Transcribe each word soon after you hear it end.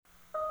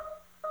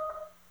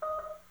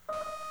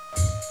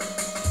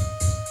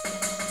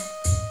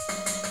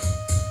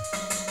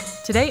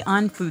Today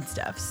on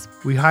Foodstuffs,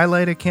 we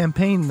highlight a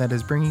campaign that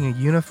is bringing a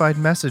unified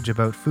message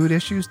about food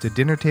issues to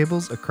dinner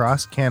tables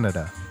across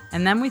Canada.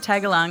 And then we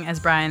tag along as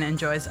Brian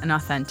enjoys an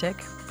authentic,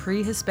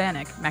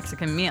 pre-Hispanic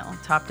Mexican meal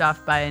topped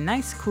off by a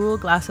nice, cool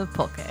glass of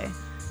pulque.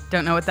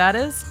 Don't know what that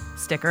is?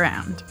 Stick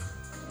around.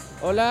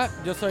 Hola,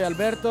 yo soy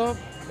Alberto.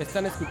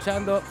 Están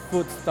escuchando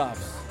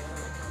Foodstuffs.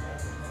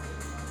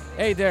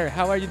 Hey there,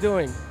 how are you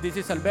doing? This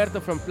is Alberto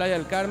from Playa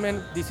del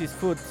Carmen. This is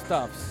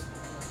Foodstuffs.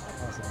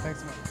 Awesome. Thanks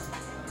so much.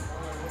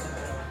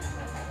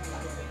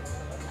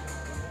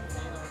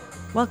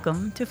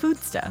 Welcome to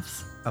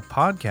Foodstuffs. A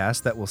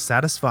podcast that will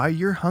satisfy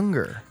your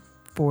hunger.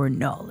 For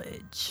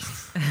knowledge.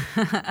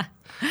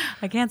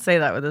 I can't say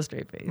that with a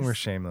straight face. We're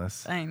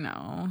shameless. I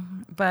know.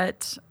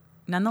 But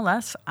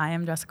nonetheless, I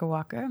am Jessica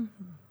Walker.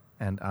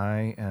 And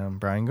I am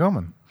Brian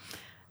Goman.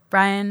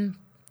 Brian,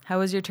 how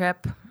was your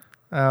trip?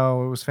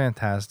 Oh, it was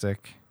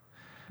fantastic.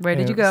 Where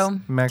did you go?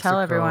 Mexico. Tell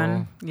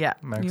everyone. Yeah,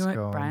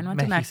 Mexico. Brian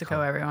went to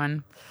Mexico,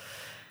 everyone.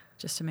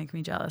 Just to make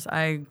me jealous.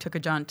 I took a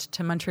jaunt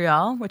to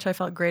Montreal, which I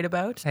felt great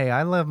about. Hey,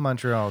 I love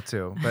Montreal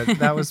too, but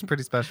that was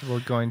pretty special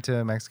going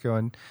to Mexico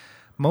and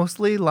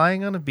mostly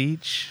lying on a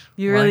beach,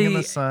 lying in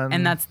the sun.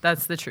 And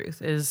that's the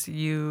truth, is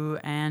you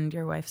and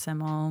your wife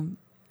Simel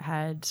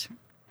had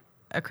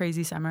a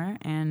crazy summer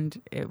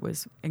and it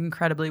was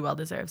incredibly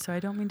well-deserved. So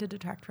I don't mean to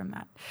detract from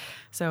that.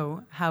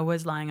 So how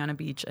was lying on a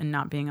beach and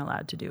not being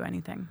allowed to do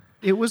anything?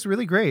 It was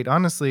really great.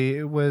 Honestly,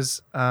 it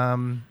was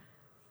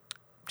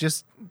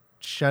just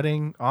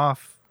shutting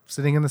off,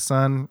 sitting in the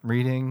sun,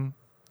 reading,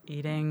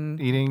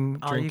 eating,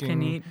 all drinking, you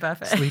can eat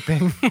buffet,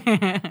 sleeping.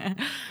 That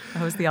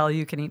was the all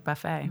you can eat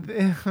buffet.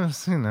 It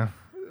was,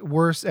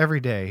 worse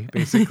every day,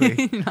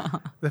 basically. No.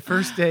 The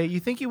first day,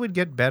 you think you would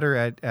get better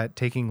at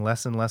taking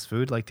less and less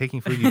food, like taking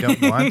food you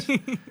don't want.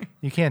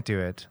 You can't do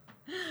it.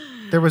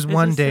 There was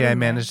one day I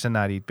managed to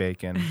not eat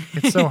bacon.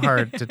 It's so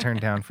hard to turn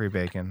down free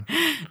bacon.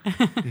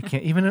 You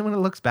can't, even when it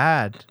looks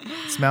bad,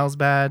 smells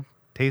bad,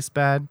 tastes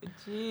bad.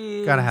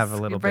 Jeez, gotta have a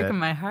little you're bit. breaking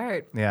my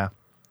heart. Yeah.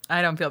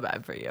 I don't feel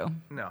bad for you.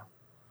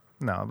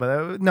 No,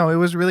 but it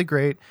was really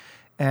great,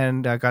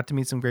 and got to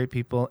meet some great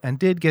people, and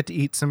did get to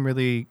eat some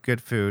really good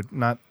food.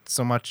 Not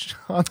so much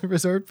on the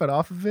resort, but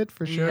off of it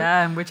for sure.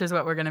 Yeah, and which is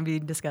what we're going to be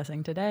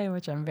discussing today,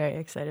 which I'm very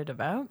excited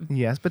about.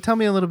 Yes, but tell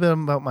me a little bit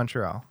about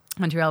Montreal.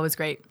 Montreal was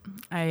great.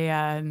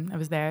 I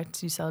was there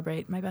to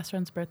celebrate my best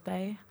friend's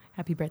birthday.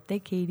 Happy birthday,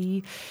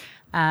 Katie.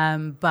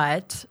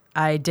 But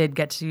I did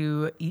get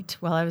to eat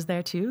while I was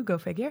there too, go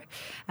figure.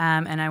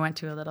 And I went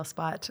to a little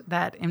spot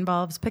that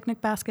involves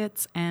picnic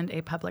baskets and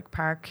a public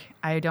park.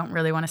 I don't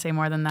really want to say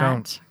more than that.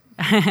 Don't.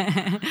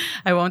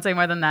 I won't say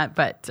more than that,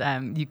 but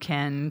you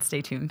can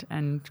stay tuned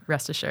and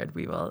rest assured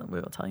we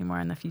will tell you more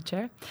in the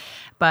future.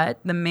 But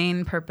the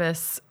main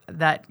purpose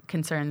that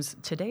concerns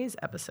today's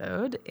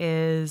episode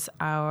is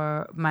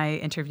my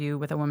interview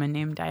with a woman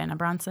named Diana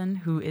Bronson,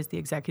 who is the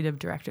executive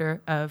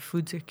director of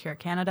Food Secure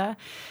Canada.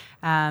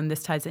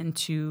 This ties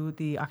into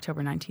the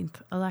October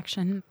 19th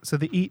election. So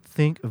the Eat,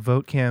 Think,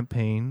 Vote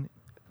campaign,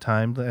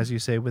 timed, as you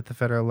say, with the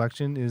federal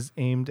election, is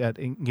aimed at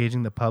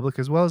engaging the public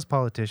as well as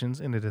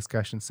politicians in a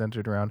discussion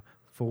centered around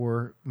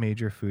 4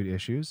 major food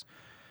issues.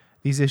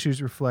 These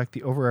issues reflect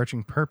the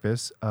overarching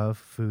purpose of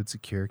Food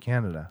Secure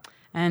Canada.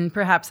 And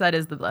perhaps that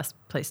is the best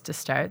place to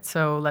start.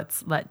 So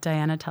let's let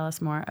Diana tell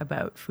us more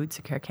about Food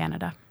Secure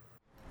Canada.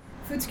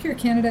 Food Secure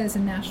Canada is a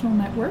national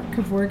network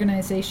of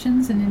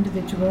organizations and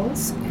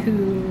individuals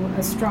who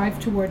strive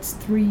towards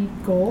 3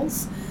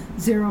 goals: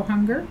 zero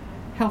hunger,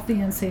 healthy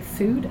and safe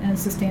food, and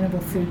sustainable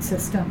food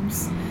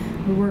systems.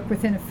 We work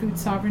within a food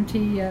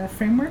sovereignty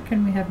framework,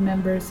 and we have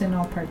members in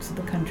all parts of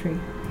the country.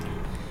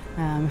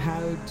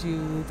 How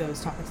do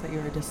those topics that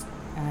you were just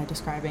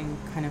describing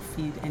kind of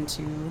feed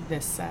into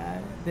this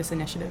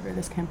initiative or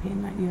this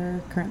campaign that you're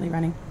currently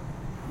running?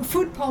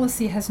 Food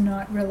policy has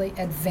not really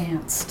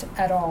advanced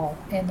at all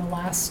in the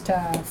last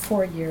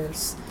 4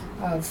 years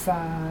of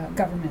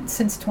government,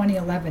 since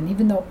 2011,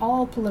 even though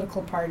all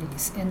political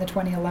parties in the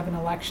 2011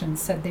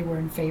 elections said they were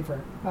in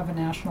favor of a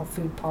national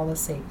food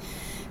policy.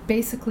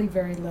 Basically,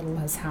 very little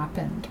has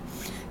happened.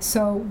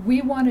 So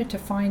we wanted to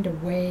find a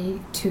way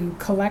to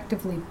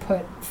collectively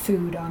put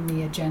food on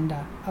the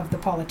agenda of the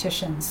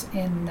politicians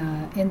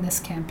in this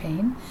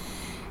campaign.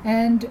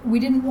 And we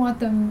didn't want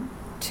them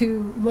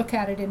to look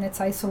at it in its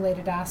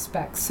isolated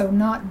aspects. So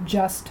not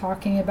just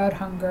talking about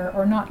hunger,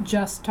 or not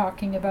just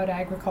talking about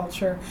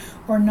agriculture,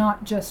 or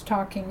not just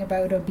talking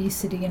about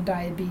obesity and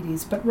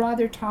diabetes, but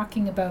rather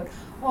talking about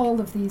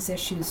all of these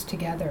issues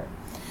together.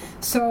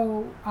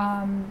 So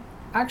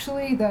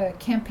actually the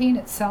campaign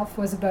itself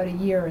was about a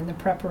year in the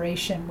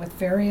preparation, with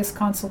various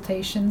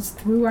consultations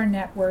through our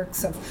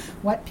networks of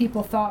what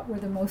people thought were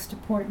the most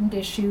important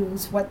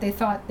issues, what they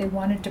thought they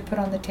wanted to put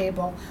on the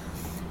table.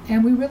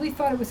 And we really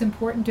thought it was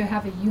important to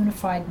have a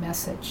unified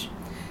message.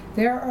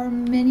 There are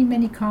many,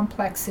 many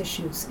complex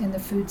issues in the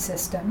food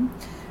system,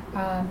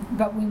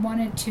 but we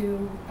wanted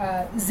to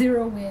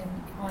zero in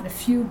on a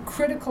few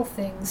critical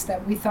things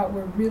that we thought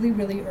were really,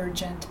 really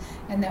urgent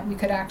and that we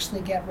could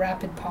actually get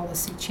rapid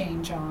policy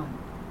change on.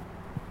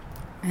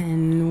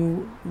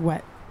 And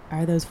what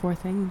are those 4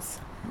 things?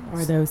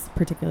 Or those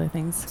particular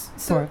things?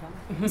 So- 4 of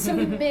them. So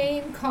the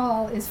main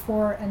call is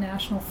for a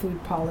national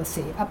food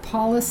policy, a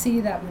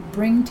policy that would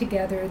bring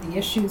together the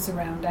issues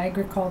around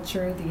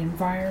agriculture, the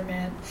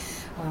environment,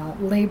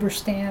 labor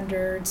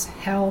standards,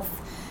 health,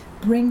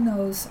 bring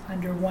those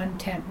under one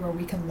tent where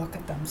we can look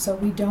at them. So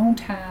we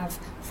don't have,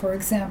 for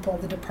example,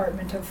 the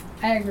Department of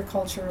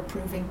Agriculture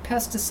approving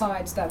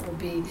pesticides that will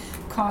be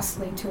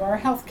costly to our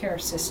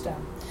healthcare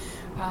system,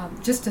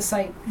 just to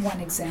cite one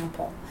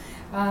example.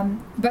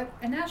 But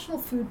a national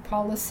food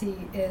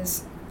policy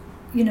is,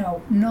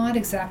 not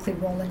exactly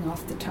rolling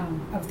off the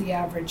tongue of the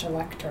average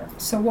elector.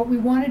 So what we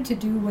wanted to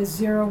do was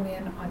zero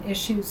in on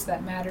issues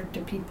that mattered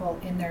to people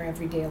in their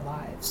everyday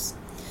lives.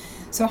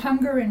 So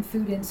hunger and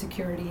food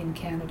insecurity in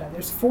Canada.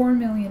 There's 4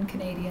 million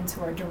Canadians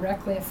who are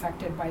directly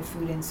affected by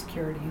food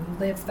insecurity, who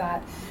live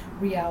that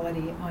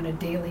reality on a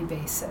daily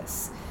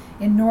basis.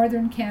 In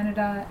northern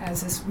Canada,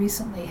 as has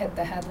recently hit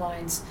the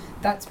headlines,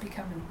 that's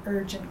become an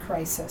urgent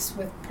crisis,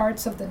 with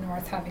parts of the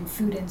north having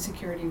food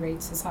insecurity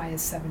rates as high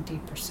as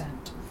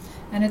 70%.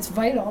 And it's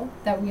vital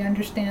that we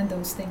understand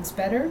those things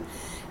better,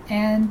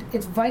 and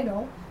it's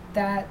vital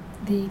that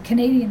the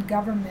Canadian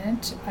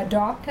government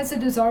adopt, as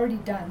it has already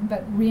done,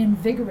 but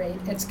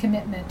reinvigorate its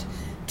commitment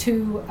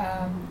to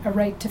a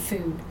right to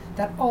food,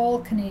 that all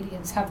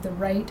Canadians have the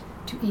right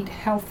to eat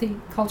healthy,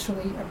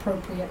 culturally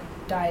appropriate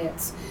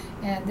diets.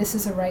 And this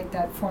is a right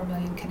that 4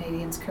 million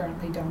Canadians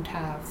currently don't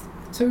have.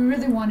 So we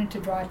really wanted to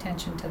draw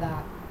attention to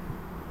that.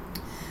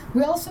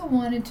 We also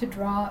wanted to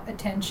draw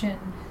attention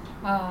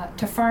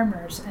to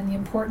farmers and the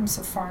importance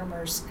of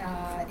farmers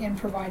in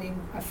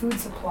providing a food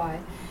supply.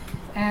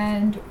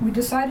 And we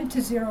decided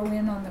to zero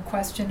in on the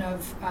question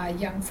of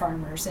young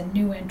farmers and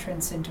new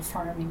entrants into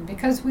farming,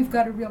 because we've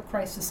got a real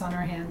crisis on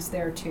our hands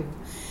there too.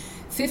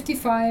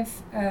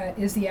 55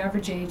 is the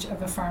average age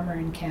of a farmer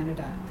in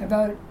Canada.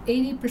 About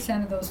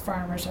 80% of those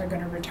farmers are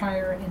going to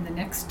retire in the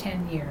next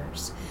 10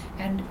 years.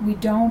 And we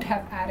don't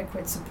have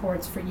adequate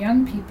supports for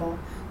young people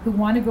who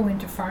want to go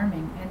into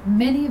farming. And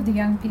many of the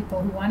young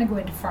people who want to go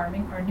into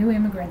farming are new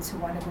immigrants who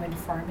want to go into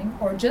farming,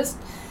 or just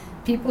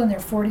people in their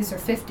 40s or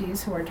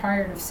 50s who are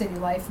tired of city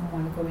life and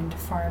want to go into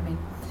farming.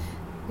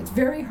 It's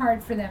very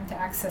hard for them to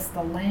access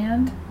the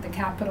land, the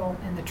capital,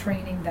 and the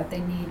training that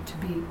they need to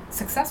be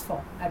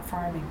successful at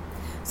farming.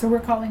 So we're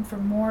calling for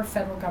more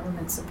federal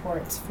government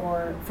supports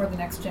for the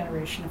next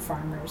generation of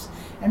farmers.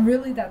 And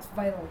really that's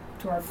vital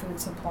to our food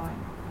supply.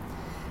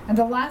 And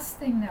the last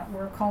thing that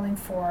we're calling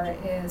for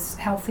is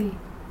healthy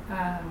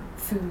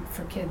food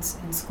for kids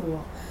in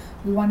school.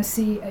 We want to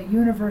see a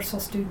universal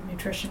student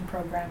nutrition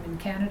program in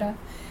Canada,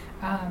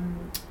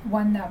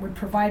 one that would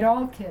provide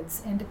all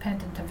kids,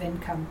 independent of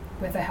income,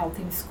 with a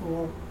healthy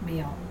school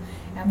meal.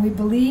 And we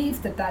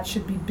believe that that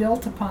should be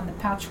built upon the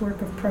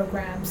patchwork of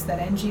programs that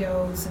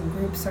NGOs and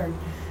groups are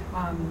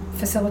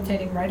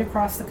facilitating right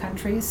across the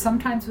country,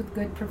 sometimes with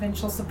good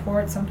provincial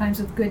support, sometimes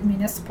with good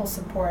municipal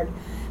support,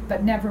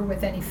 but never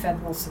with any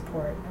federal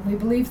support. And we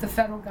believe the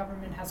federal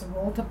government has a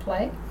role to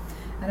play,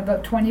 and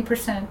about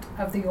 20%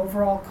 of the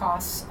overall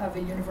costs of a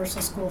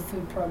universal school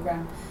food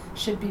program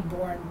should be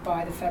borne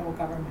by the federal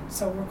government.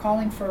 So we're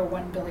calling for a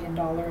 $1 billion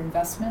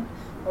investment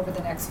over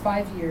the next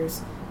 5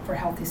 years for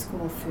healthy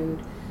school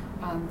food.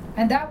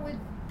 And that would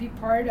be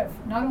part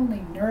of not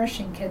only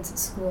nourishing kids at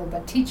school,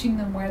 but teaching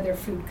them where their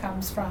food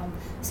comes from,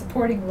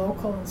 supporting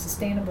local and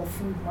sustainable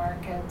food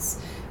markets,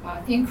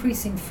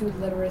 increasing food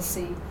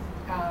literacy,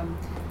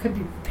 could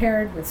be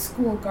paired with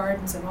school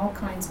gardens and all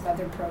kinds of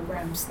other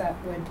programs that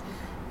would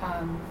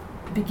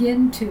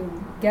begin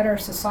to get our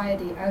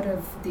society out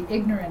of the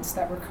ignorance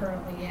that we're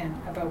currently in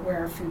about where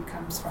our food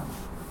comes from.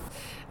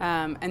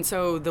 And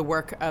so the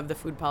work of the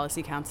Food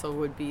Policy Council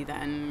would be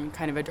then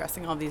kind of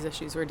addressing all these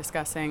issues we're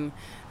discussing.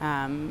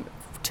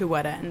 To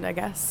what end, I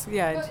guess?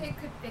 Yeah. Well,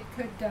 it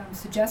could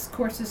suggest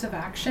courses of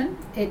action.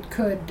 It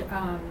could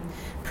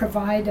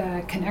provide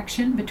a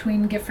connection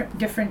between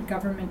different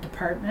government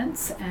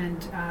departments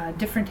and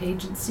different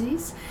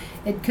agencies.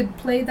 It could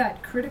play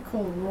that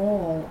critical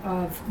role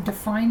of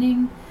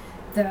defining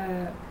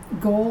the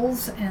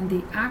goals and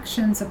the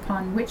actions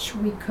upon which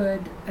we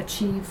could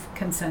achieve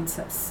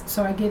consensus.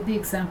 So I gave the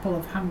example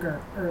of hunger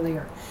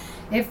earlier.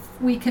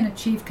 If we can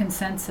achieve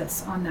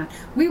consensus on that,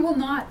 we will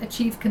not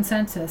achieve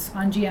consensus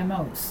on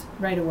GMOs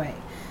right away.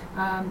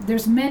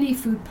 There's many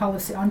food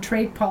policy, on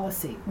trade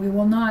policy, we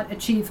will not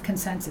achieve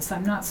consensus.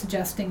 I'm not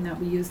suggesting that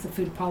we use the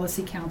Food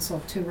Policy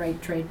Council to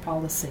write trade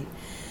policy.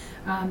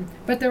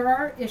 But there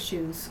are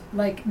issues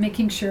like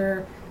making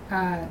sure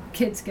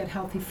kids get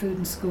healthy food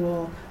in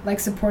school, like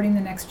supporting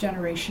the next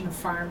generation of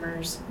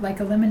farmers,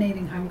 like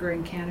eliminating hunger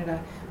in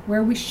Canada,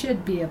 where we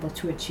should be able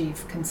to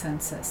achieve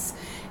consensus.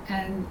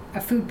 And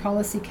a Food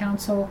Policy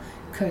Council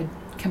could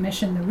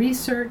commission the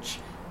research,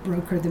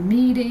 broker the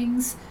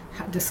meetings,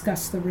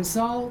 discuss the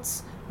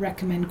results,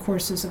 recommend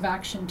courses of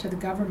action to the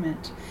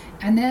government.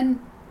 And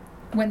then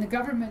when the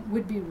government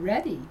would be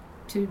ready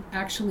to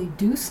actually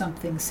do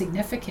something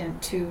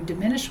significant to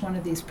diminish one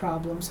of these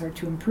problems or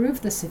to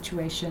improve the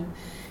situation,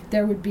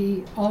 there would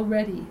be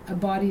already a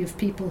body of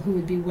people who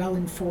would be well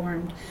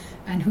informed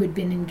and who had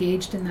been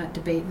engaged in that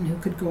debate and who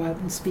could go out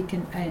and speak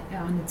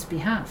on its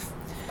behalf.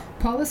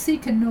 Policy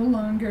can no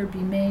longer be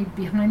made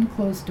behind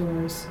closed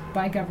doors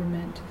by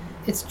government.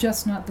 It's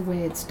just not the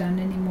way it's done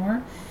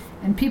anymore.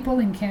 And people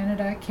in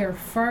Canada care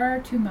far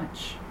too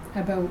much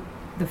about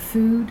the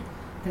food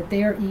that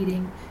they are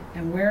eating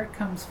and where it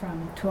comes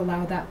from to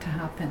allow that to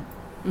happen.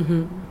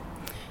 Mm-hmm.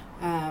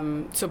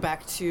 So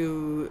back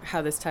to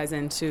how this ties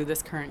into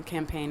this current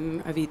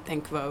campaign of Eat,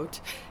 Think,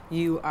 Vote.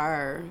 You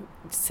are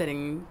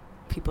sitting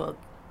people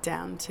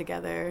down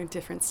together,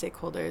 different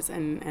stakeholders,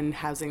 and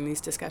housing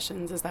these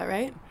discussions. Is that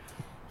right?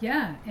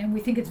 Yeah, and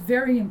we think it's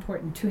very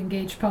important to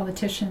engage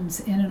politicians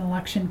in an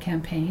election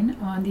campaign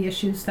on the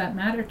issues that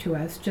matter to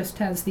us,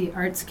 just as the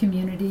arts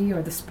community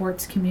or the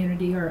sports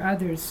community or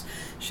others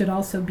should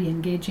also be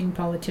engaging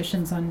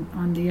politicians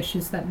on the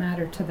issues that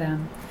matter to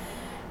them.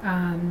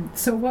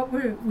 So what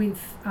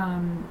we've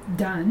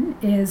done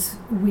is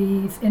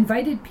we've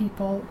invited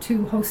people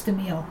to host a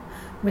meal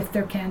with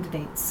their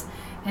candidates.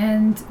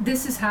 And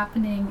this is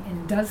happening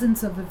in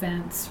dozens of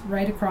events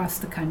right across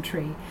the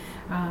country.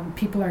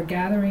 People are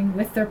gathering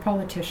with their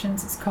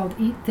politicians. It's called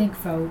Eat, Think,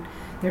 Vote.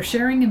 They're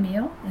sharing a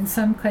meal. In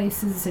some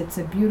cases, it's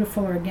a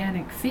beautiful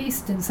organic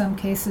feast. In some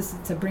cases,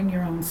 it's a bring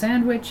your own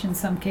sandwich. In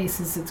some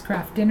cases, it's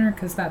craft dinner,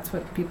 because that's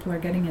what people are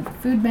getting at the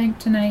food bank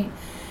tonight.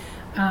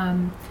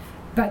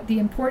 But the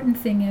important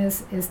thing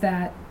is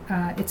that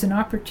it's an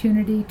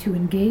opportunity to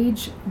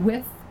engage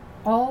with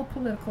all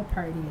political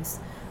parties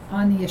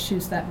on the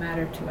issues that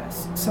matter to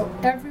us. So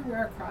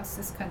everywhere across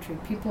this country,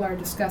 people are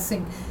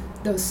discussing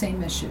those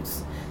same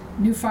issues.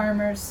 New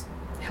farmers,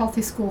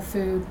 healthy school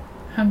food,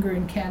 hunger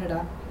in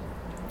Canada,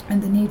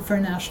 and the need for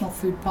a national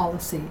food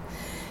policy.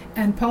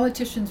 And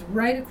politicians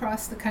right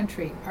across the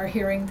country are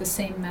hearing the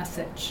same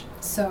message.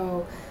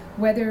 So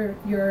whether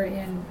you're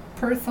in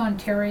Perth,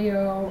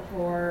 Ontario,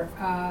 or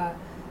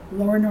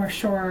Lower North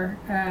Shore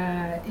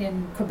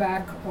in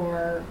Quebec,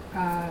 or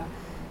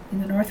in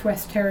the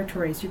Northwest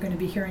Territories, you're going to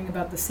be hearing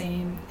about the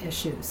same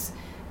issues.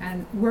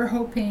 And we're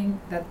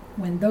hoping that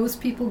when those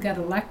people get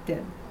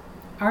elected,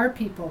 our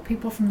people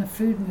from the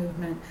food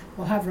movement,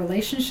 will have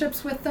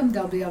relationships with them.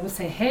 They'll be able to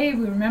say, hey,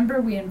 we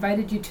remember we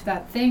invited you to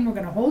that thing. We're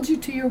going to hold you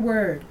to your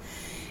word.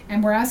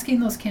 And we're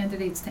asking those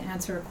candidates to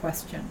answer a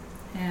question.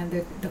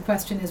 And the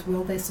question is,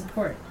 will they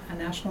support a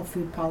national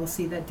food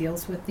policy that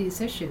deals with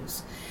these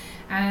issues?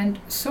 And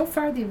so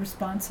far, the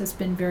response has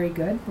been very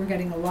good. We're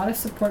getting a lot of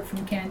support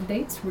from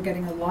candidates. We're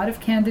getting a lot of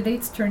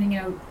candidates turning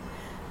out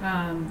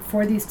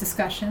for these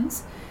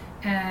discussions.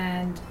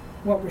 And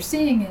what we're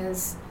seeing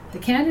is the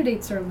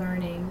candidates are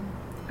learning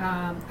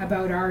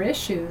about our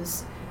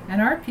issues,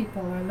 and our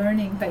people are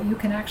learning that you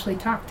can actually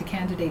talk to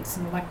candidates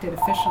and elected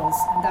officials,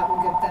 and that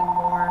will give them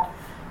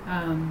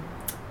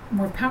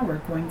more power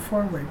going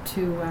forward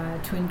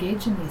to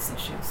engage in these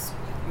issues.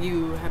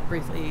 You have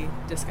briefly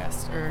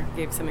discussed or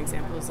gave some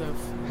examples of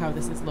how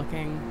this is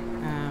looking,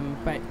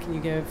 but can you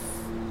give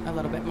a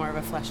little bit more of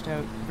a fleshed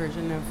out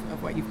version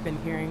of what you've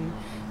been hearing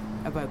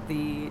about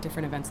the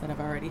different events that have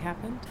already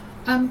happened?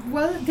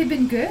 Well, they've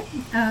been good,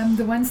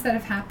 the ones that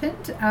have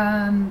happened,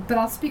 but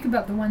I'll speak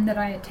about the one that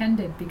I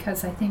attended,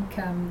 because I think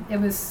it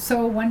was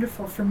so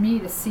wonderful for me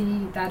to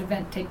see that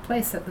event take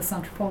place at the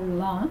Centre Paul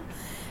Roulant,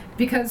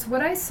 because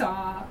what I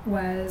saw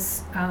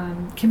was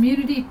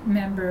community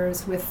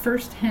members with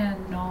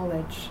first-hand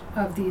knowledge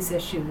of these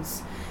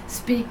issues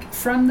speak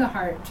from the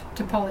heart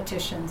to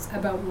politicians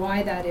about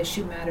why that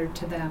issue mattered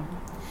to them.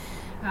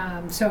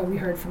 So we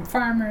heard from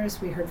farmers,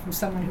 we heard from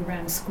someone who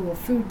ran a school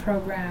food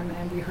program,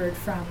 and we heard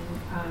from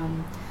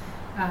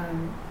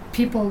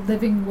people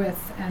living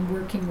with and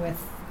working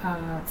with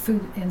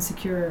food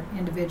insecure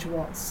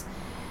individuals.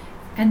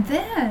 And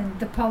then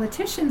the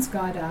politicians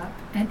got up,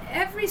 and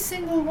every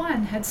single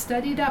one had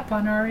studied up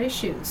on our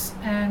issues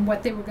and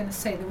what they were going to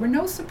say. There were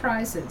no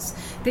surprises.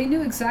 They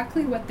knew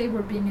exactly what they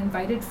were being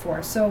invited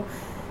for. So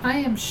I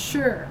am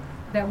sure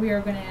that we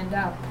are going to end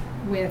up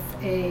with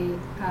a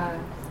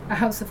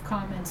House of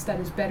Commons that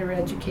is better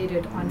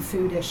educated on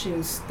food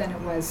issues than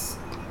it was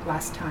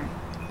last time.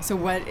 So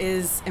what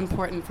is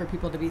important for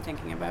people to be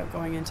thinking about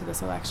going into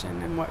this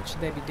election, and what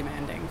should they be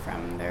demanding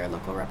from their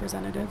local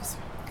representatives?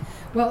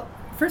 Well,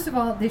 first of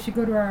all, they should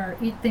go to our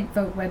Eat, Think,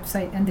 Vote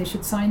website, and they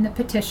should sign the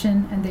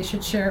petition, and they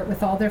should share it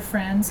with all their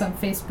friends on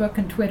Facebook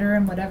and Twitter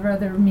and whatever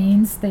other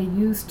means they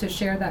use to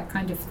share that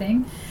kind of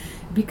thing.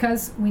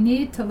 Because we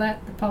need to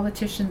let the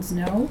politicians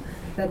know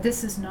that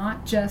this is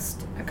not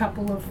just a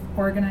couple of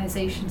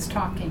organizations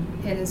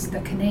talking. It is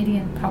the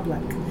Canadian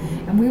public.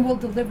 And we will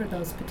deliver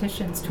those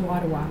petitions to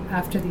Ottawa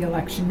after the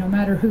election, no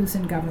matter who's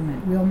in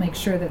government. We'll make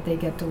sure that they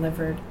get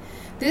delivered.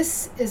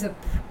 This is a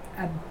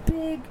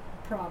big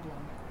problem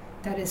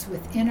that is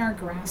within our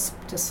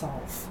grasp to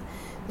solve.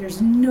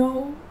 There's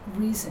no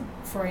reason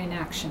for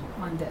inaction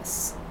on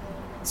this.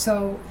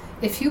 So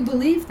if you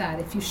believe that,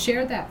 if you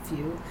share that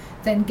view,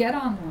 then get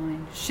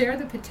online, share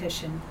the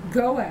petition,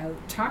 go out,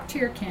 talk to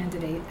your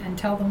candidate, and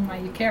tell them why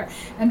you care.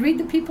 And read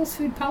the People's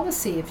Food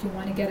Policy if you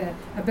want to get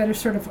a better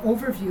sort of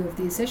overview of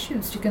these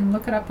issues. You can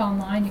look it up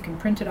online, you can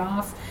print it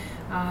off.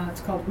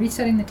 It's called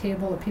Resetting the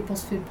Table, a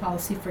People's Food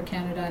Policy for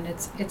Canada, and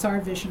it's our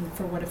vision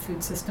for what a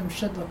food system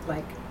should look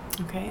like.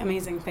 Okay,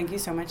 amazing. Thank you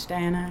so much,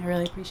 Diana. I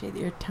really appreciate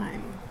your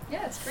time.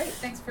 Yeah, it's great.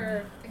 Thanks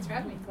for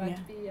having me. Glad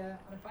to be on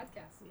a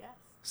podcast. Yes.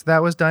 So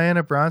that was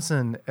Diana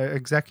Bronson,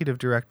 Executive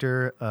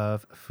Director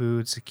of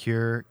Food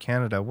Secure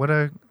Canada. What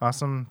an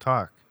awesome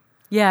talk.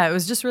 Yeah, it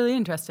was just really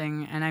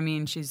interesting. And I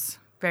mean, she's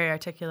very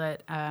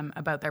articulate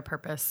about their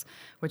purpose,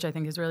 which I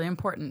think is really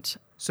important.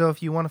 So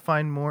if you want to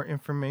find more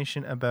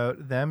information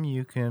about them,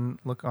 you can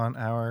look on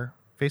our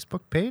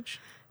Facebook page.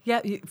 Yeah,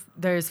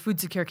 there's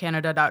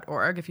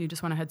foodsecurecanada.org. If you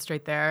just want to head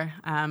straight there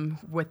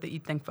with the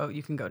Eat Think Vote,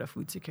 you can go to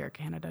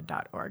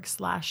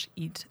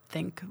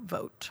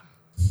foodsecurecanada.org/eatthinkvote.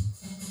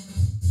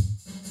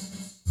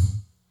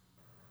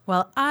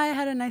 Well, I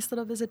had a nice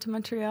little visit to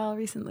Montreal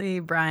recently.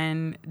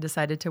 Brian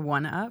decided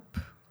to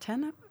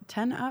 10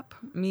 up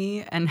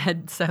me and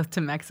head south to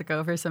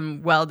Mexico for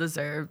some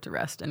well-deserved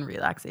rest and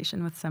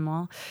relaxation with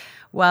Samuel.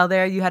 While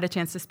there, you had a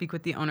chance to speak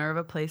with the owner of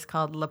a place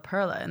called La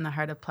Perla in the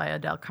heart of Playa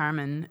del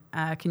Carmen.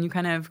 Can you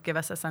kind of give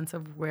us a sense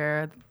of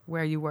where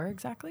you were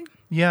exactly?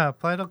 Yeah,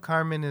 Playa del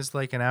Carmen is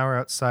like an hour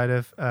outside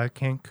of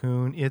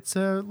Cancun. It's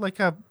a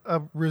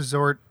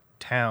resort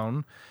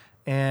town,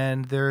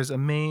 and there's a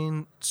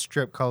main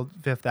strip called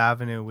Fifth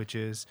Avenue, which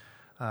is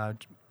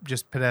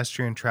just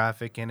pedestrian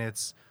traffic, and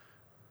it's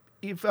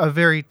a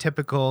very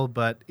typical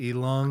but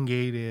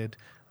elongated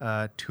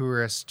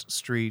tourist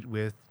street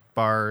with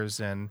bars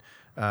and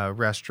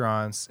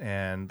restaurants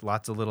and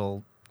lots of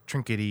little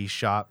trinkety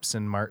shops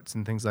and marts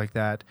and things like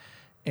that.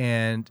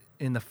 And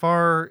in the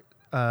far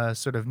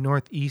sort of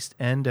northeast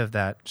end of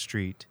that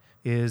street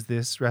is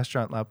this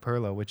restaurant La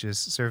Perla, which is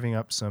serving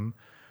up some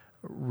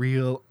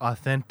real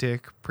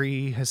authentic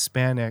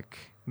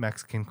pre-Hispanic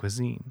Mexican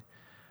cuisine.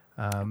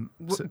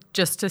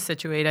 Just to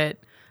situate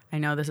it, I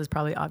know this is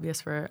probably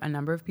obvious for a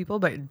number of people,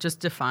 but just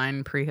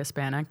define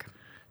pre-Hispanic.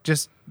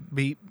 Just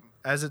be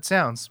as it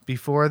sounds.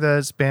 Before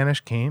the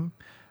Spanish came,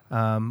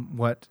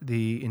 what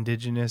the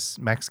indigenous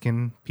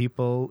Mexican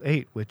people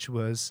ate, which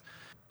was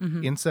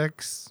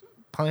insects,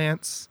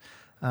 plants,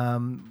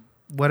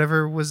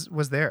 whatever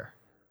was there.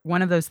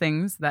 One of those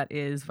things that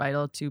is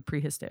vital to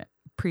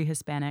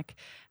pre-Hispanic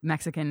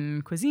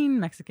Mexican cuisine,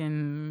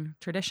 Mexican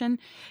tradition,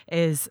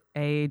 is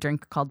a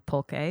drink called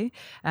pulque,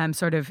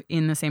 sort of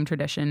in the same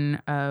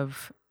tradition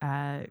of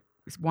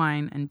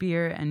wine and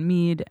beer and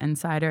mead and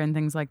cider and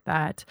things like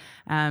that.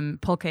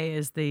 Pulque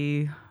is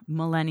the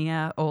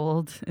millennia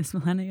old, is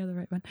millennia the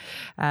right one?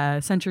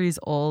 Centuries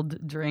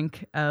old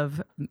drink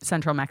of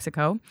central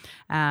Mexico.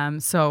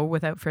 So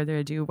without further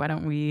ado, why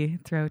don't we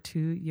throw to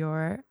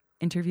your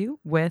interview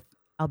with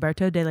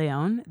Alberto De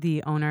Leon,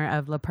 the owner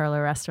of La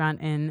Perla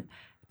restaurant in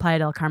Playa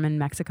del Carmen,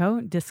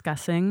 Mexico,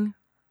 discussing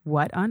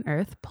what on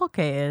earth pulque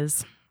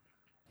is.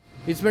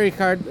 It's very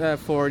hard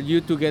for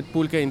you to get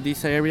pulque in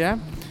this area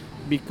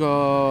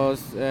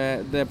because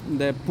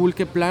the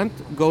pulque plant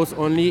goes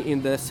only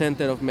in the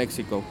center of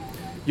Mexico.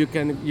 You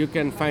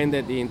can find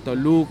it in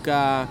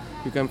Toluca,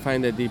 you can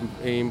find it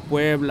in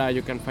Puebla,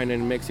 you can find it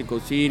in Mexico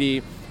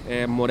City,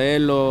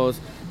 Morelos.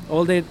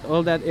 All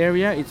that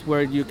area, it's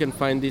where you can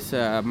find this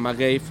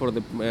maguey for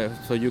the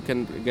so you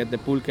can get the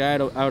pulque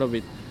out of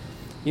it.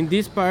 In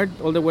this part,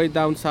 all the way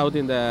down south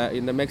in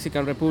the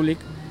Mexican Republic,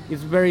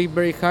 it's very,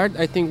 very hard.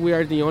 I think we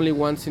are the only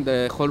ones in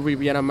the whole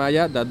Riviera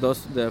Maya that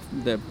does the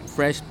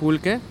fresh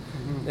pulque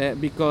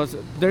because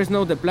there's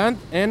no the plant,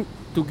 and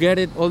to get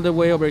it all the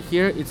way over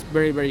here, it's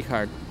very, very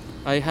hard.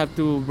 I have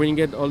to bring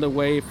it all the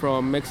way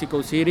from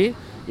Mexico City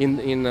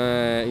in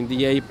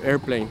the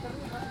airplane.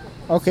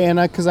 Okay, and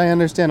because I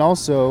understand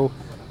also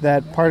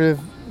that part of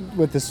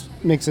what this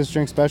makes this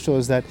drink special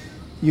is that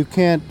you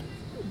can't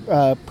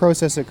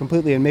process it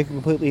completely and make it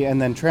completely and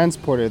then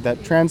transport it.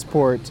 That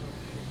transport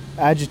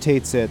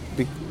agitates it.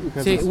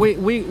 See,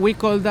 we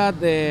call that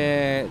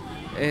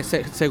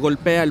se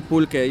golpea el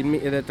pulque.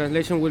 The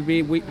translation will be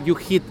you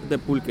hit the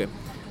pulque.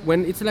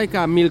 When it's like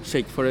a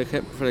milkshake, for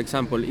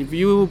example, if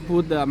you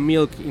put the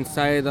milk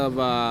inside of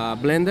a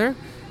blender,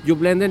 you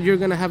blend it, you're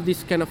gonna have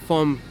this kind of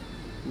foam,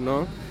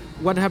 no?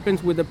 What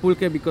happens with the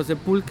pulque, because the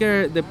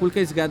pulque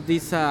has got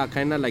this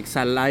kind of like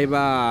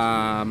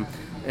saliva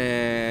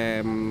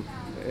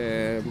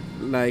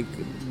like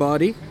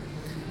body.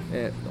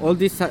 All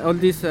this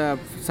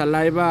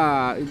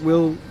saliva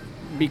will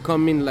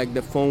become in like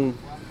the foam,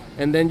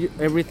 and then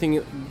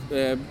everything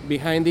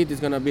behind it is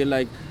gonna be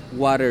like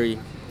watery,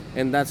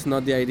 and that's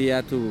not the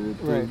idea to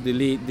right.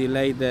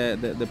 delay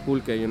the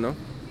pulque, you know.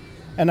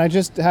 And I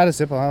just had a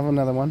sip. I'll have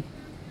another one.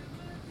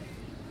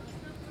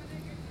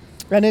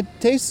 And it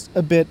tastes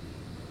a bit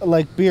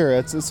like beer.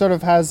 It sort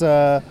of has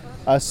a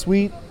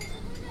sweet,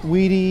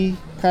 weedy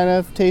kind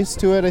of taste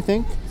to it, I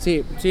think.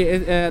 See,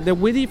 the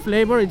weedy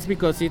flavor, it's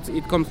because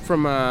it comes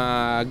from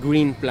a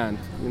green plant.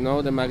 You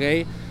know, the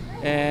maguey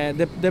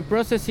The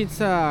process it's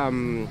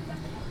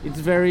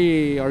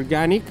very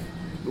organic.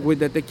 With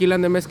the tequila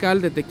and the mezcal,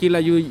 the tequila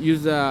you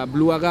use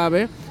blue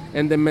agave,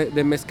 and the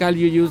mezcal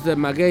you use the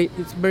maguey.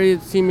 It's very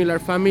similar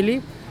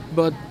family,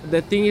 but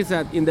the thing is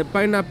that in the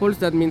pineapples,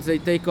 that means they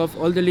take off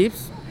all the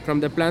leaves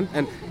from the plant,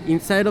 and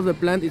inside of the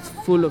plant it's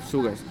full of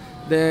sugars.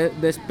 The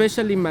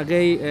especially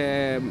maguey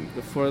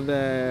for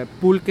the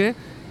pulque,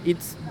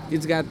 it's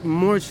got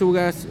more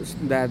sugars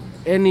than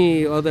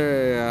any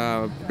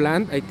other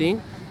plant, I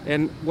think.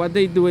 And what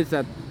they do is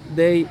that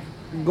they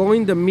go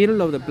in the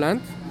middle of the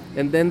plant,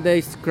 and then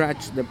they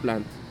scratch the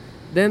plant.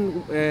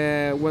 Then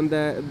when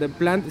the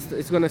plant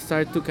is going to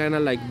start to kind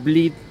of like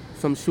bleed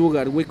some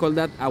sugar, we call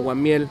that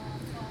aguamiel.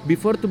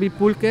 Before to be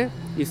pulque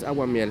is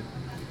aguamiel.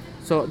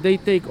 So they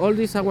take all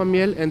this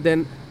aguamiel and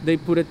then they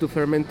put it to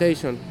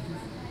fermentation.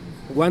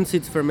 Once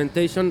it's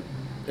fermentation,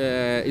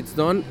 it's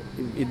done,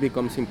 it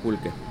becomes in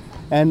pulque.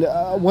 And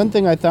one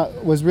thing I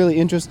thought was really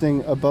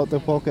interesting about the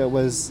pulque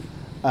was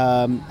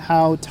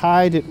how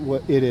tied it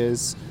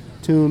is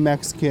to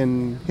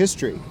Mexican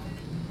history.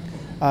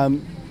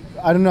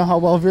 I don't know how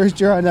well versed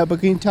you're on that,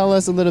 but can you tell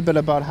us a little bit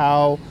about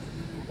how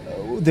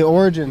the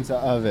origins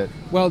of it?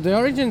 Well, the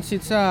origins,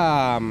 it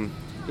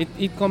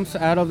comes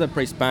out of the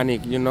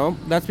pre-Hispanic, you know.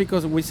 That's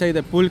because we say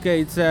the pulque,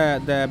 it's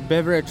the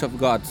beverage of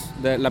gods,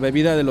 la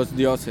bebida de los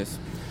dioses.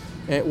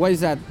 Why is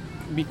that?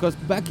 Because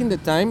back in the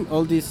time,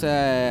 all these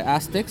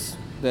Aztecs,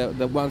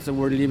 the ones that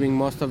were living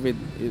most of it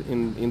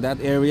in that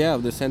area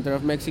of the center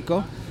of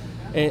Mexico,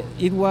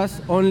 it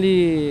was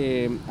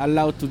only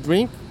allowed to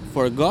drink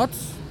for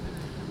gods,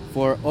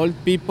 for old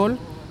people,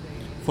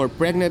 for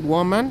pregnant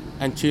women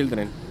and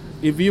children.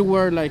 If you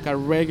were like a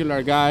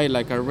regular guy,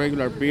 like a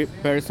regular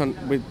person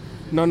with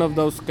none of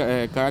those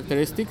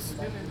characteristics,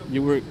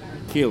 you were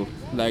killed.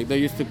 Like they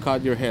used to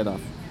cut your head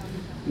off.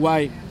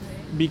 Why?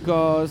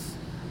 Because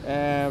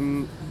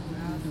the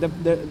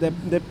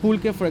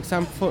pulque, for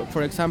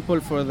example,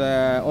 for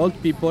the old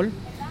people,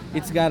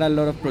 it's got a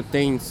lot of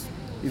proteins.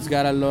 It's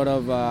got a lot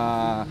of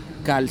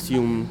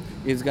calcium.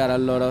 It's got a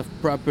lot of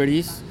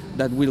properties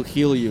that will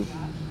heal you.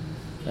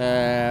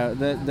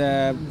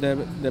 The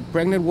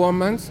pregnant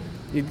woman,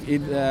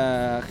 it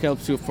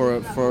helps you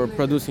for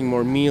producing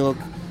more milk,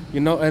 you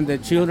know, and the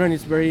children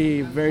is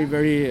very, very,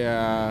 very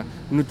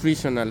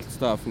nutritional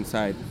stuff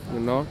inside,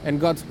 you know, and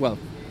gods, well,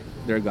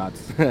 they're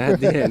gods at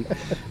the end.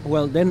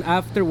 Well, then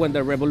after when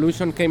the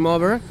revolution came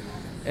over,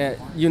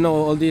 you know,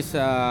 all these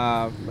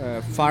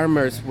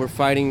farmers were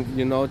fighting,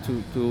 you know,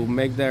 to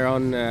make their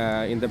own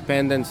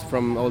independence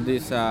from all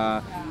these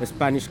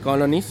Spanish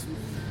colonies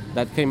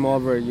that came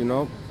over, you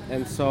know.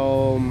 And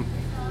so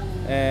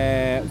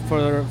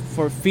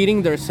for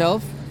feeding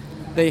themselves,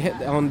 they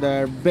had on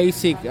their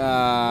basic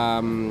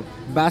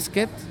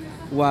basket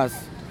was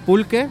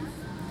pulque,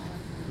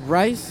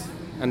 rice,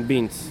 and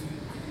beans.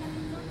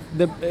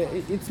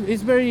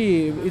 It's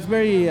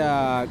very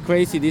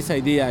crazy, this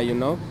idea, you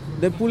know.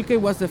 The pulque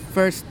was the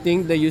first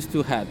thing they used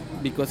to have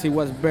because it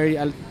was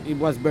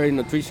very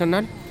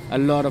nutritional, a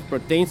lot of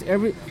proteins.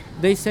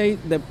 They say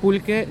the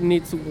pulque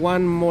needs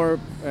one more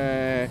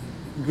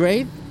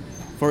grade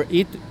for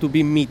it to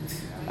be meat,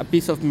 a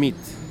piece of meat.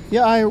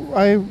 Yeah,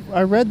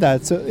 I read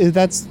that. So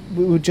that's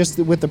just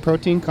with the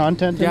protein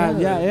content?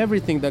 Yeah,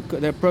 everything.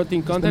 The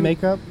protein content. The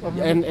makeup?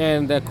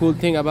 And the cool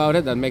thing about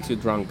it, that makes you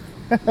drunk.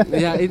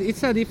 Yeah,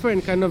 it's a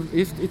different kind of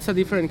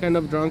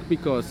drunk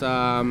because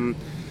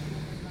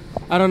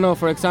I don't know.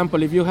 For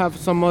example, if you have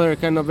some other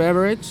kind of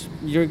beverage,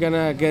 you're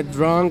gonna get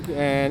drunk,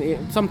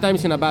 and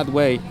sometimes in a bad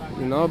way,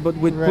 you know. But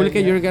with pulque,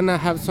 you're gonna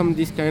have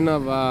this kind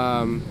of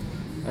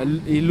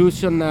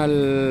illusional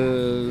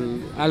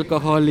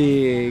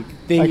alcoholic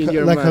thing in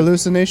your like mouth.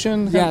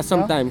 Hallucination? Yeah,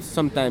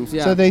 sometimes.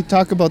 Yeah. So they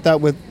talk about that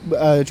with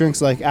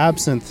drinks like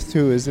absinthe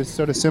too. Is this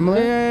sort of similar?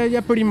 Yeah,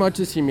 pretty much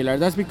similar.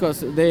 That's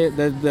because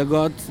the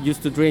gods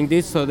used to drink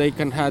this so they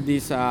can have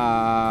these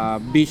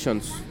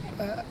visions.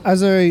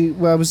 As I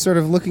was sort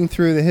of looking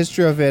through the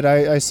history of it,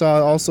 I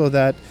saw also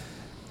that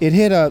it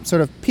hit a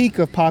sort of peak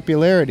of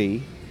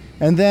popularity,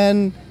 and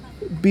then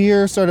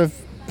beer sort of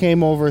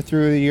came over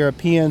through the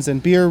Europeans,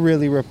 and beer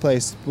really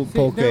replaced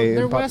pulque.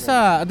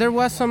 There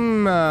was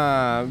some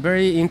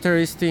very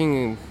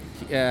interesting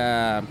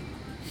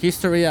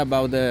history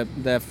about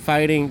the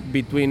fighting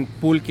between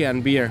pulque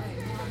and beer.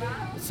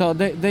 So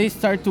they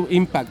start to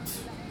impact,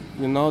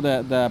 you know,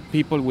 the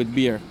people with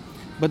beer.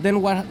 But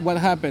then what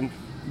happened?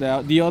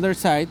 The other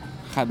side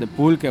had the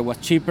pulque, was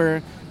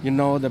cheaper, you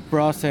know, the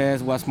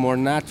process was more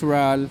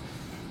natural,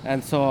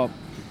 and so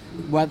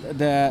what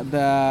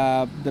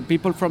the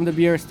people from the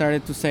beer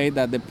started to say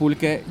that the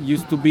pulque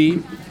used to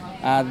be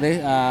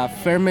the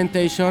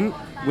fermentation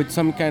with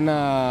some kind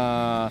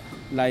of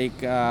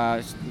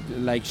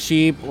like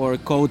sheep or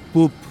goat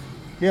poop.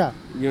 Yeah,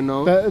 you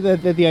know.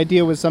 The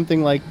idea was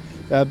something like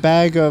a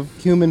bag of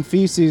human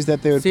feces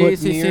that they would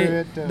put near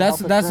it. That's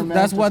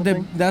what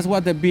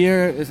the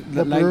beer is.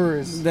 The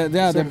brewers.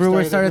 The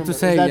brewers started to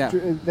say.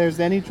 There's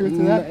any truth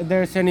to that?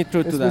 There's any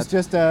truth to that. It's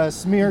just a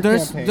smear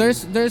campaign.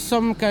 There's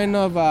some kind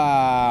of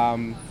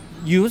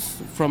use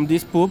from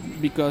this poop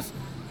because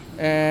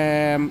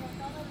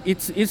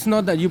it's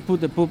not that you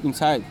put the poop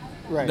inside.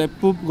 Right. The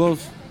poop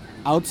goes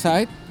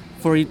outside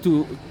for it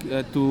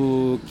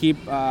to keep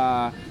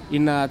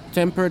in a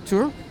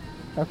temperature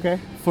Okay.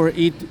 for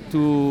it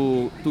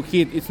to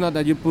heat. It's not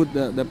that you put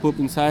the poop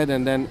inside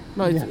and then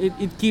no.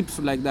 It keeps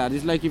like that.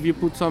 It's like if you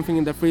put something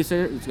in the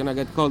freezer, it's gonna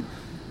get cold.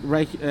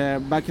 Right.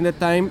 Back in the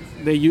time,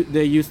 they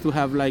used to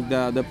have like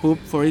the poop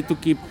for it to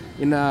keep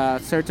in a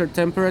certain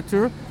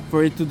temperature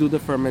for it to do the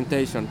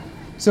fermentation.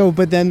 So,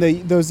 but then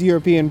those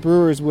European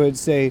brewers would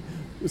say,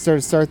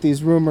 start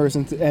these rumors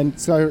and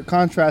start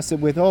contrast it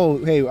with,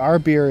 oh, hey, our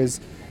beer is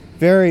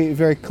very,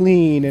 very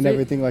clean and See-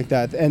 everything like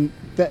that. And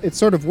that it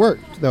sort of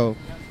worked, though.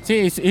 See,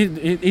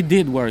 it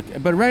did work,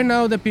 but right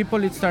now the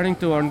people is starting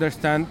to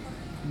understand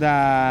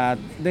that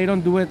they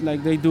don't do it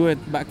like they do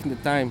it back in the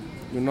time.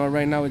 You know,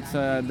 right now it's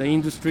the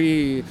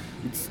industry,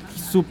 it's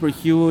super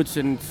huge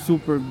and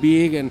super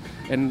big, and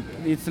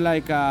it's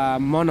like a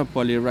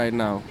monopoly right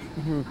now.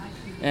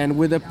 And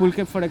with the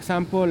pulque, for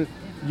example,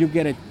 you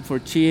get it for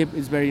cheap.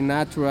 It's very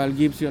natural,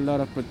 gives you a lot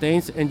of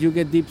proteins, and you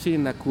get dipsy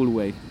in a cool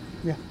way.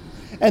 Yeah.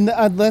 And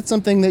that's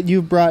something that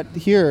you brought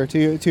here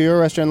to your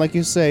restaurant. Like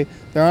you say,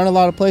 there aren't a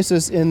lot of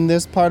places in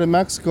this part of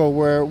Mexico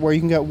where you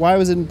can get. Why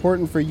was it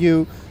important for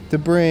you to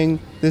bring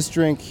this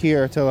drink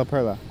here to La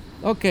Perla?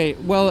 Okay,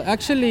 well,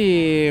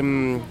 actually,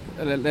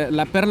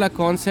 La Perla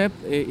concept,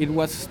 it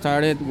was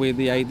started with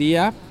the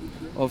idea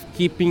of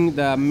keeping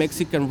the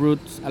Mexican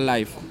roots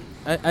alive.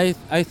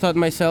 I thought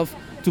myself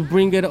to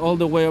bring it all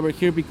the way over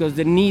here because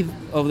the need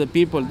of the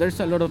people, there's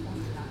a lot of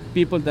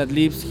people that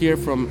lives here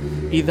from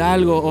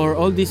Hidalgo or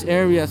all these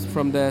areas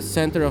from the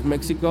center of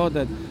Mexico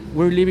that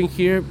we're living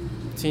here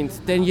since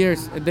 10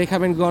 years. They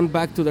haven't gone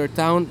back to their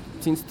town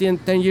since 10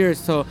 years.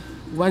 So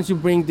once you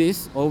bring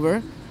this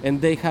over and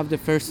they have the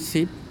first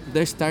sip,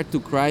 they start to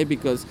cry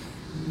because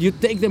you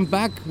take them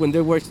back when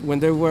they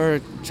were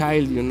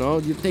child, you know.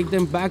 You take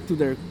them back to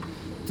their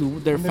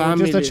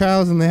family. Just a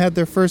child, and they had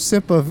their first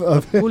sip of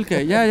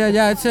Pulque.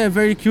 Yeah. It's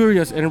very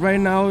curious. And right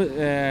now,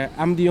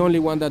 I'm the only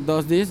one that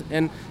does this.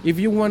 And if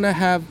you want to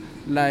have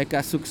like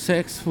a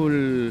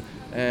successful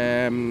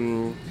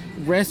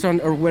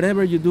restaurant or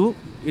whatever you do,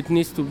 it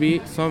needs to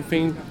be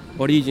something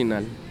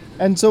original.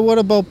 And so, what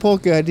about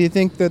pulque? Do you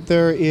think that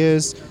there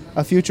is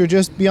a future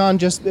just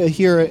beyond just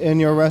here in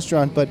your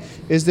restaurant, but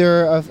is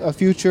there a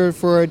future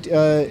for it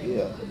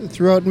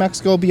throughout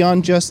Mexico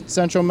beyond just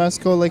Central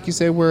Mexico, like you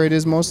say, where it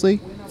is mostly?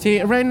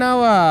 See, right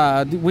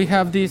now we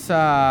have this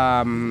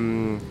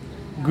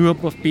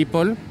group of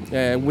people.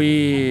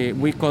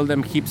 We call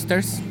them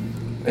hipsters,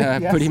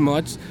 Yes. pretty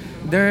much.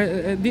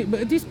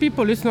 These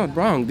people, it's not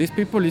wrong. These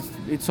people,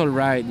 it's all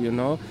right, you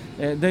know.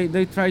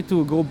 They try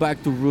to go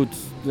back to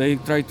roots. They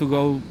try to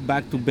go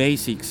back to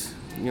basics,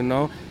 you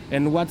know.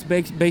 And what's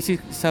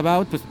basics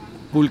about? Pues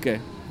pulque.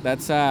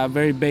 That's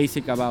very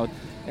basic about.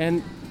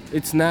 And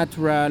it's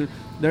natural.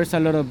 There's a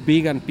lot of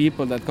vegan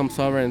people that comes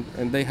over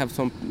and they have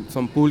some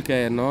pulque,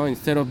 you know,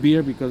 instead of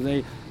beer because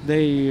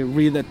they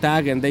read the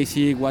tag and they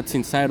see what's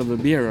inside of the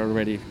beer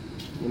already,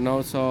 you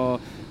know.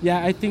 So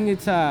yeah, I think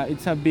it's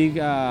a big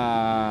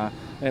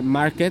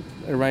market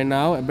right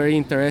now, a very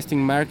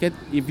interesting market.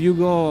 If you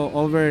go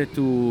over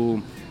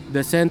to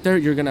the center,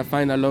 you're gonna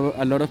find a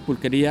lot of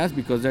pulquerias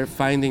because they're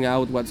finding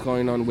out what's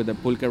going on with the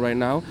pulque right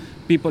now.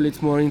 People,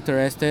 it's more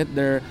interested.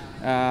 They're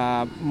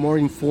more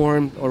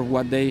informed of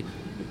what they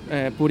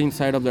put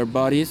inside of their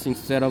bodies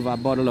instead of a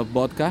bottle of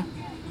vodka,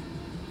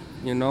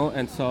 you know.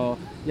 And so,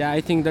 yeah, I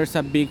think there's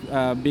a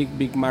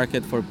big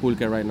market for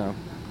pulque right now.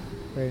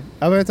 Great.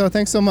 Alberto,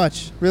 thanks so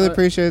much. Really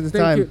appreciate the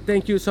time.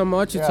 Thank you so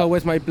much. It's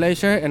always my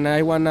pleasure, and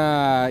I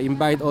wanna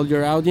invite all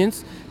your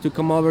audience to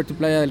come over to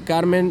Playa del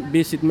Carmen,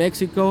 visit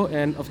Mexico,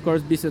 and of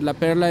course visit La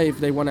Perla if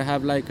they wanna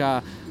have like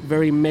a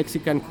very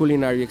Mexican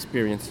culinary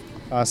experience.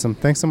 Awesome.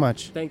 Thanks so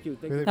much. Thank you.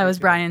 That was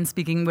Brian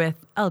speaking with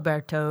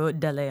Alberto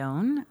De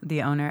Leon,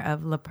 the owner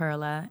of La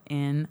Perla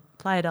in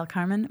Playa del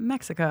Carmen,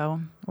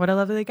 Mexico. What a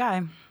lovely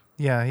guy.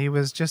 Yeah, he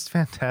was just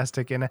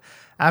fantastic. And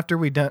after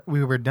we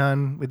were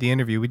done with the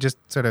interview, we just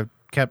sort of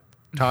kept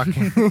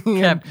talking,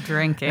 Kept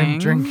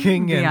drinking.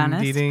 and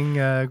honest. eating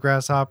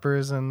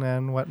grasshoppers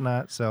and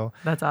whatnot. So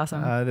That's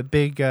awesome. the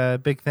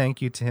big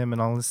thank you to him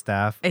and all his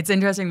staff. It's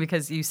interesting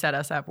because you set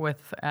us up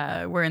with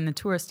we're in the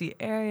touristy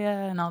area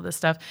and all this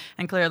stuff,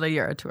 and clearly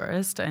you're a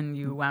tourist and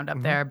you wound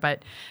up there,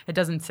 but it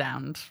doesn't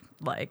sound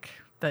like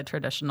the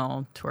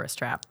traditional tourist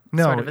trap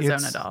sort of a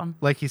zone at all.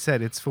 Like he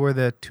said, it's for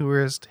the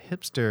tourist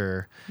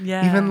hipster.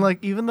 Yeah.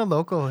 Even the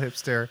local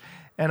hipster.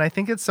 And I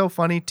think it's so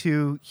funny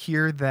to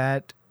hear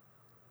that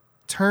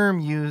term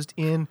used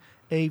in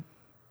a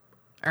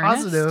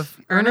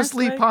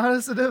earnestly way?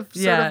 positive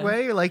sort of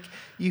way. Like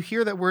you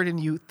hear that word and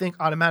you think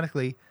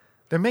automatically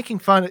they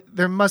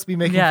must be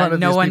making fun of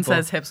no these one people.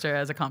 says hipster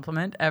as a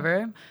compliment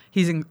ever.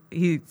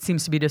 He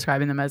seems to be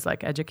describing them as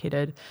like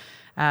educated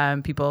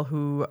people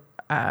who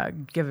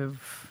give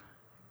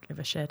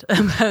a shit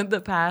about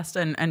the past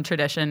and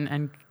tradition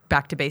and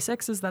back to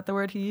basics. Is that the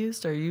word he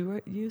used or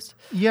you used?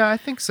 Yeah, I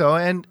think so.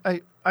 And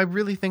I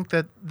really think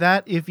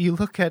that if you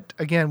look at,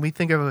 again, we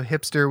think of a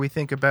hipster, we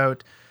think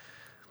about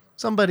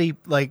somebody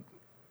like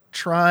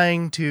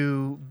trying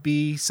to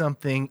be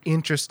something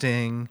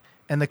interesting,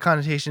 and the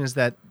connotation is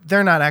that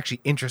they're not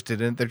actually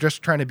interested in it, they're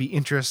just trying to be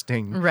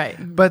interesting. Right.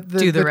 But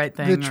Do the right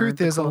thing The or truth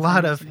the is cool a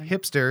lot thing or of something.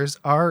 hipsters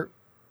are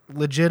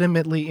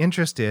legitimately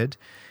interested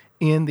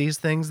in these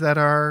things that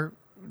are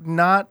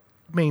not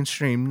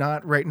mainstream,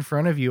 not right in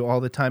front of you all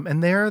the time.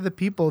 And they're the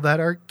people that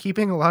are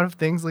keeping a lot of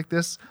things like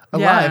this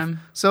alive. Yeah.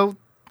 So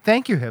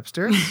thank you,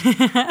 hipsters.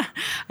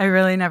 I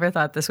really never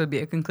thought this would be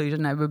a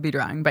conclusion I would be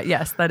drawing, but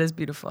yes, that is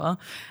beautiful,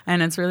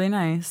 and it's really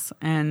nice,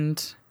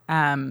 and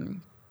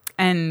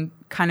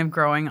kind of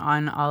growing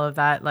on all of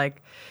that.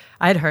 Like,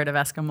 I'd heard of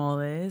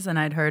escamoles, and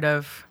I'd heard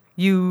of.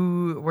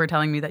 You were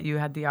telling me that you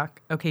had the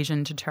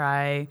occasion to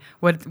try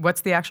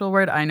what's the actual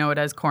word? I know it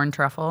as corn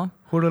truffle.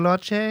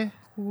 Huitaloche?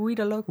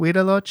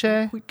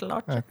 Huitaloche.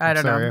 Huitaloche? I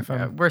don't sorry know. if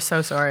I'm- We're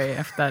so sorry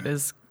if that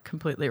is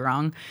completely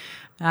wrong.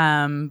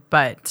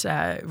 But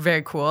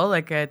very cool.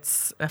 Like,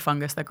 it's a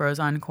fungus that grows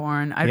on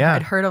corn.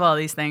 I'd heard of all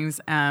these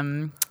things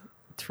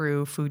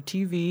through Food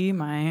TV,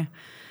 my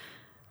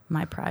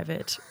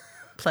private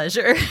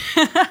pleasure,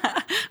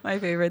 my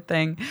favorite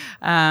thing.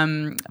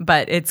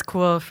 But it's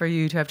cool for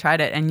you to have tried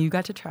it, and you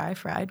got to try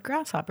fried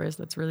grasshoppers.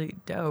 That's really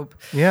dope.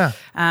 Yeah.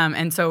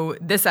 And so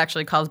this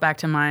actually calls back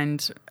to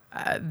mind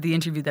the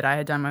interview that I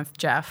had done with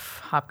Jeff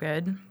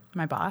Hopgood,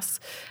 my boss,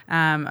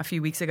 a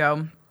few weeks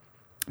ago,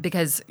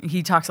 because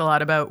he talks a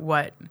lot about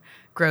what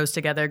grows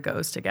together,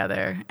 goes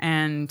together.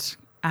 And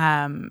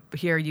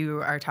here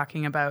you are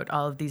talking about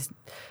all of these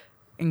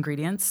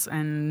ingredients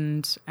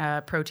and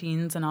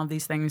proteins and all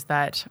these things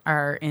that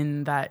are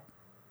in that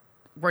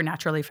were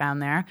naturally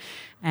found there.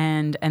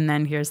 And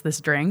then here's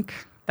this drink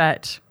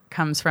that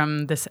comes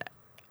from this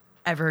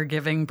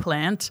ever-giving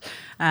plant.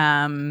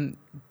 And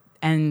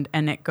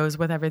it goes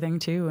with everything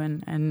too.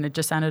 And it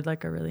just sounded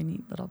like a really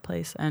neat little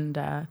place. And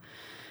I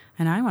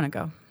want to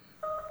go.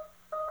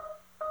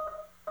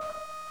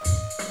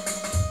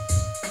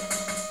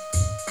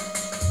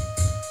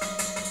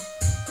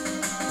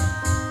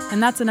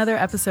 And that's another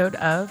episode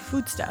of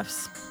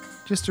Foodstuffs.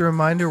 Just a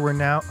reminder, we're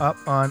now up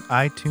on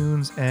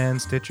iTunes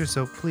and Stitcher,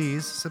 so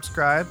please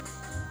subscribe.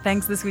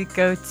 Thanks this week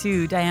go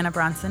to Diana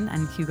Bronson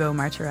and Hugo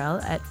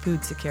Martorell at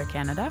Food Secure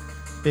Canada.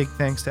 Big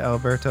thanks to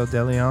Alberto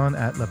De Leon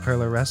at La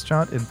Perla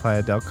Restaurant in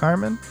Playa del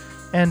Carmen,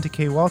 and to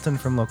Kay Walton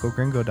from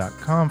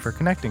localgringo.com for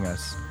connecting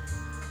us.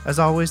 As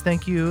always,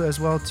 thank you as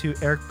well to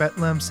Eric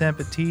Betlem, Sam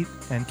Petit,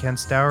 and Ken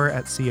Stour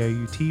at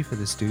CIUT for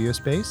the studio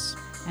space.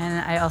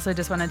 And I also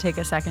just want to take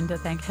a second to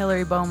thank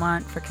Hillary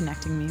Beaumont for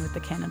connecting me with the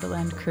Canada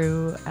Land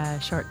crew.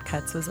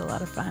 Shortcuts was a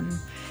lot of fun.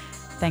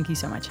 Thank you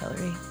so much,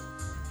 Hillary.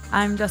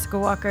 I'm Jessica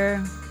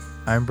Walker.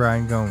 I'm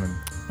Brian Goman.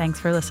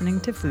 Thanks for listening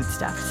to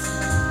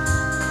Foodstuffs.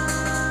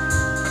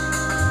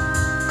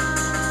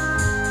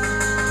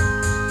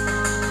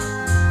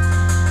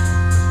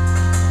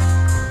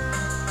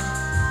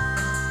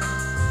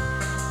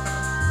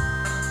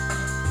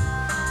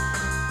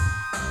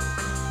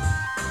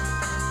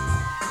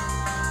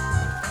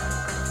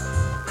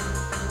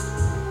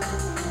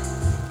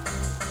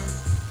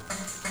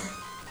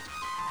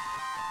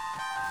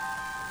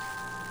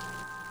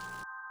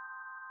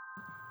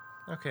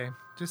 Okay,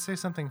 just say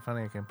something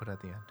funny I can put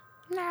at the end.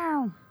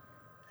 No.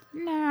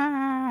 No.